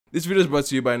This video is brought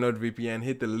to you by NordVPN.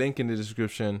 Hit the link in the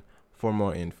description for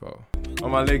more info.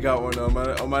 Omah Lay got one.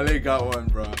 Omah Lay got one,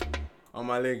 bro.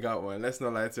 Omah Lay got one. Let's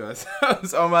not lie to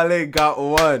ourselves. Omah Lay got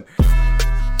one.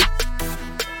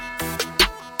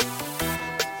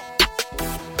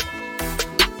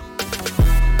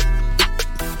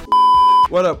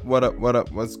 What up, what up, what up?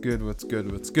 What's good, what's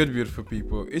good, what's good, beautiful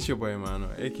people? It's your boy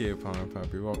Emmanuel, aka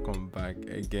palmwinepapi. Welcome back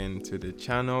again to the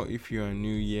channel. If you're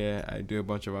new here, I do a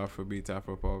bunch of Afrobeats,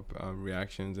 Afropop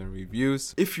reactions and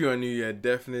reviews. If you're new here,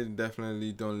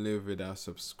 definitely don't live without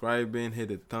subscribing. Hit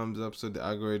the thumbs up so the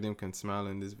algorithm can smile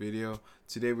in this video.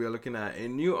 Today we are looking at a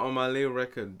new Omah Lay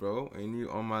record, bro. A new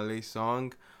Omah Lay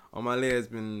song. Omah Lay has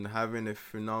been having a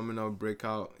phenomenal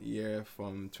breakout year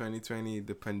from 2020,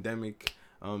 the pandemic.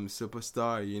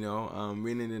 Superstar, you know,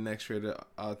 winning the next rated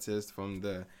artist from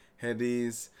the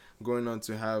Headies, going on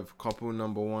to have couple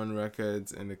 #1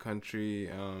 records in the country,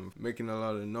 making a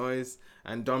lot of noise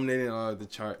and dominating a lot of the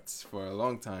charts for a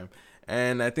long time.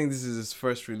 And I think this is his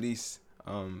first release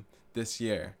this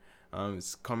year.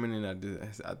 It's coming in at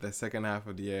the second half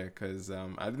of the year because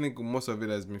I think most of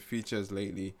it has been features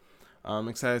lately. I'm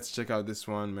excited to check out this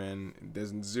one, man.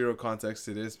 There's zero context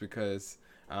to this because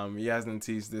he hasn't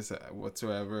teased this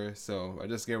whatsoever, so I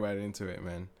just get right into it,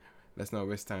 man. Let's not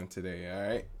waste time today,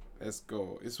 alright? Let's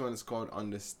go. This one is called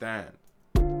Understand.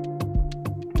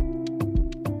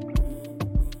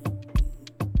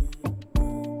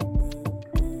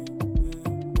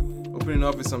 Opening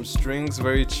up with some strings,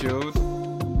 very chilled,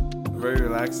 very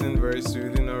relaxing, very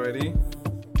soothing already.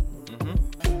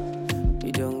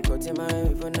 You don't go to my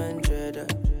even 100.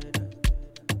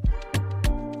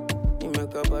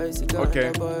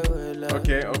 Okay.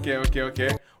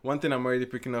 One thing I'm already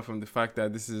picking up from the fact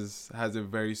that this has a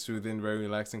very soothing, very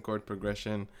relaxing chord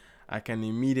progression. I can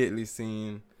immediately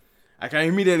see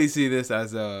this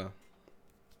as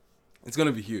it's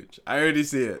gonna be huge. I already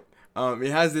see it.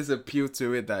 It has this appeal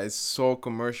to it that is so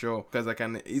commercial because I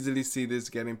can easily see this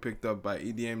getting picked up by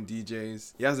EDM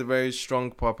DJs. He has a very strong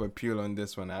pop appeal on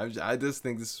this one. I just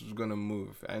think this is gonna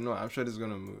move. I'm sure this is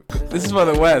gonna move. This is for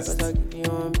the West.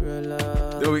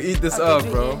 They will eat this up,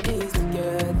 bro.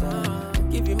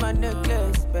 Give you my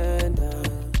necklace, spend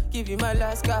give you my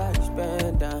last cash,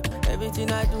 spend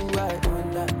everything I do, I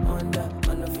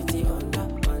under 50, under.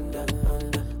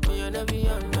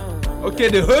 Okay,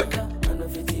 the hook.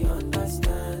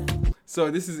 So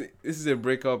this is a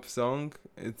breakup song.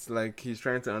 It's like he's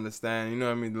trying to understand, you know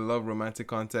what I mean, the love romantic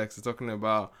context. It's talking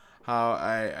about how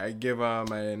I gave her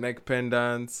my neck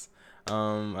pendants.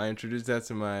 I introduced that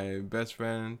to my best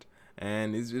friend,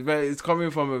 and it's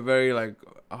coming from a very like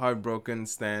heartbroken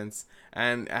stance,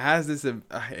 and it has this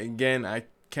again. I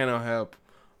cannot help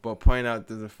but point out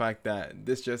to the fact that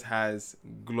this just has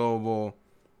global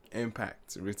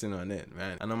impact written on it,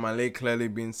 man. And Omah Lay clearly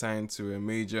being signed to a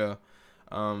major.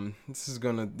 This is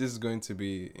going to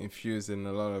be infused in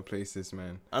a lot of places,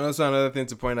 man. And also another thing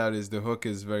to point out is the hook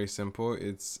is very simple.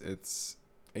 It's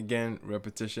again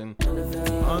repetition.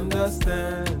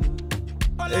 Understand.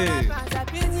 Hey.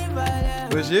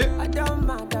 Legit?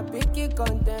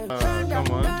 Come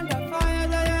on.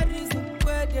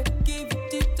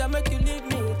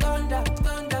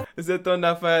 Is it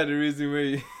thunder fire the reason why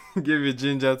you give you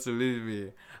ginger to leave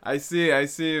me? I see,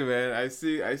 man. I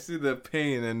see the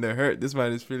pain and the hurt this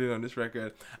man is feeling on this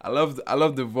record. I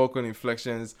love the vocal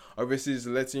inflections. Obviously, it's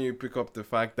letting you pick up the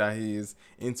fact that he is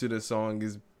into the song.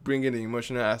 He's bringing the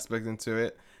emotional aspect into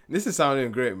it. This is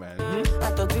sounding great, man. I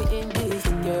thought we were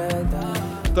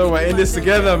in this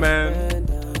together, man.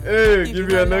 Hey, give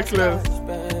you a necklace.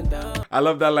 I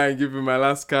love that line. Give you my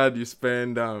last card. You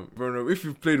spend bro. If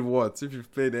you've played if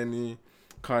you've played any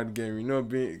card game, you know,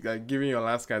 being like giving your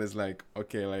last card is like,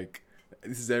 okay, like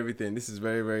this is everything. This is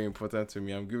very, very important to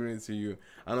me. I'm giving it to you.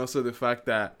 And also the fact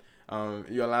that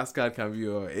your last card can be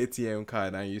your ATM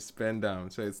card and you spend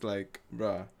so it's like,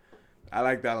 bruh, I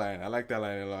like that line. I like that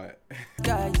line a lot.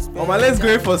 Omah Lay's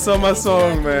going for summer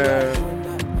song, man.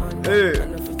 Hey,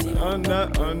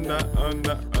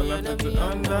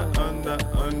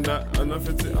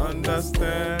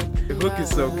 understand. The hook is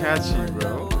so catchy,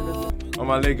 bro.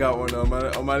 Omah Lay got one.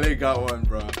 Omah Lay got one,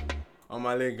 bro.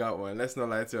 Omah Lay got one. Let's not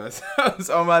lie to ourselves.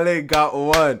 Omah Lay got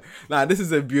one. Nah, this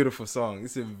is a beautiful song.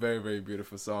 This is a very, very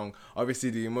beautiful song. Obviously,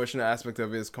 the emotional aspect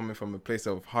of it is coming from a place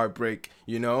of heartbreak,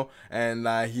 you know? And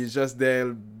he's just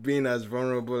there being as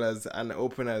vulnerable and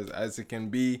open as it can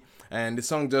be. And the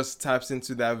song just taps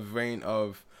into that vein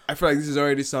of, I feel like this is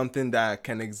already something that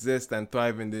can exist and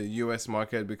thrive in the US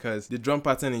market because the drum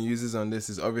pattern he uses on this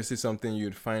is obviously something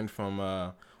you'd find from,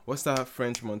 what's that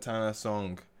French Montana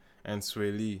song? and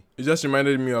Sway Lee. It just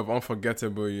reminded me of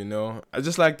Unforgettable, you know. I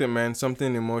just liked it, man.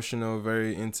 Something emotional,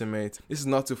 very intimate. This is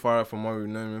not too far from what we've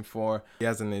known him for. He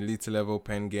has an elite level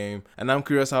pen game, and I'm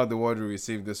curious how the world will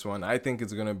receive this one. I think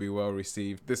it's gonna be well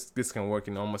received. This can work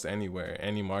in almost anywhere,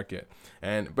 any market.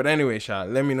 But anyway, Sha,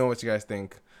 let me know what you guys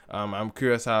think. I'm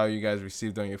curious how you guys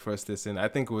received on your first listen. I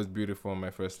think it was beautiful on my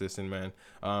first listen, man.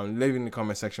 Leave in the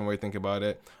comment section what you think about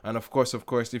it. And of course,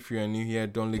 if you're new here,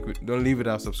 don't leave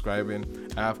without subscribing.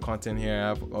 I have content here. I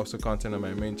have also content on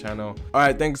my main channel. All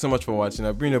right, thank you so much for watching.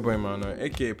 I've been your boy Mano,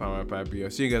 aka palmwinepapi.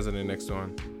 I'll see you guys on the next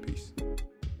one. Peace.